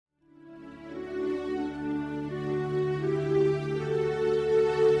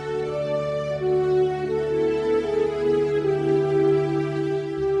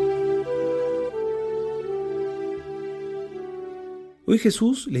Hoy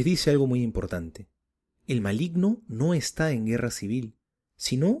Jesús les dice algo muy importante. El maligno no está en guerra civil,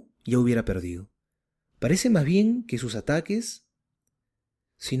 si no, ya hubiera perdido. Parece más bien que sus ataques,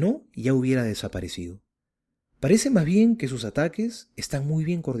 si no, ya hubiera desaparecido. Parece más bien que sus ataques están muy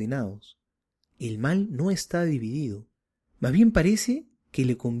bien coordinados. El mal no está dividido. Más bien parece que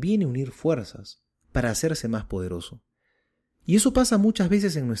le conviene unir fuerzas para hacerse más poderoso. Y eso pasa muchas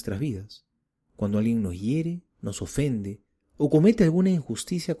veces en nuestras vidas. Cuando alguien nos hiere, nos ofende o comete alguna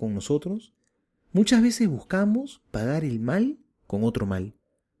injusticia con nosotros, muchas veces buscamos pagar el mal con otro mal,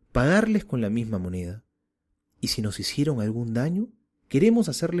 pagarles con la misma moneda. Y si nos hicieron algún daño, queremos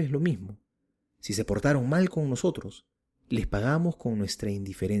hacerles lo mismo. Si se portaron mal con nosotros, les pagamos con nuestra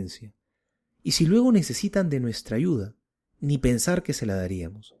indiferencia. Y si luego necesitan de nuestra ayuda, ni pensar que se la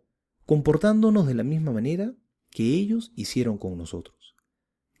daríamos, comportándonos de la misma manera que ellos hicieron con nosotros.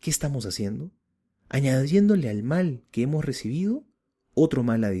 ¿Qué estamos haciendo? Añadiéndole al mal que hemos recibido otro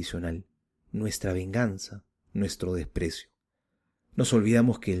mal adicional, nuestra venganza, nuestro desprecio. Nos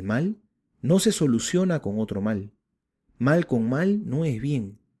olvidamos que el mal no se soluciona con otro mal. Mal con mal no es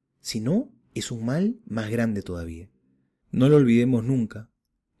bien, sino es un mal más grande todavía. No lo olvidemos nunca.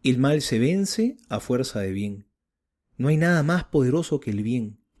 El mal se vence a fuerza de bien. No hay nada más poderoso que el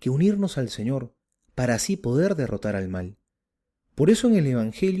bien, que unirnos al Señor, para así poder derrotar al mal. Por eso en el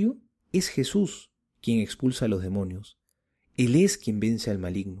Evangelio es Jesús quien expulsa a los demonios. Él es quien vence al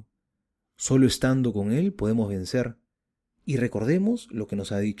maligno. Solo estando con Él podemos vencer. Y recordemos lo que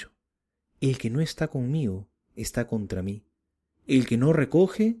nos ha dicho. El que no está conmigo está contra mí. El que no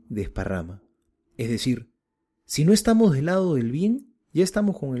recoge, desparrama. Es decir, si no estamos del lado del bien, ya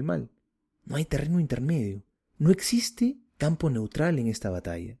estamos con el mal. No hay terreno intermedio. No existe campo neutral en esta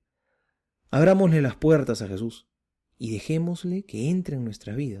batalla. Abrámosle las puertas a Jesús y dejémosle que entre en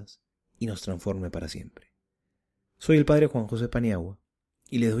nuestras vidas y nos transforme para siempre. Soy el Padre Juan José Paniagua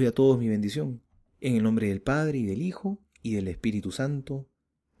y les doy a todos mi bendición, en el nombre del Padre y del Hijo y del Espíritu Santo.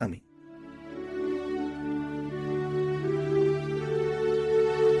 Amén.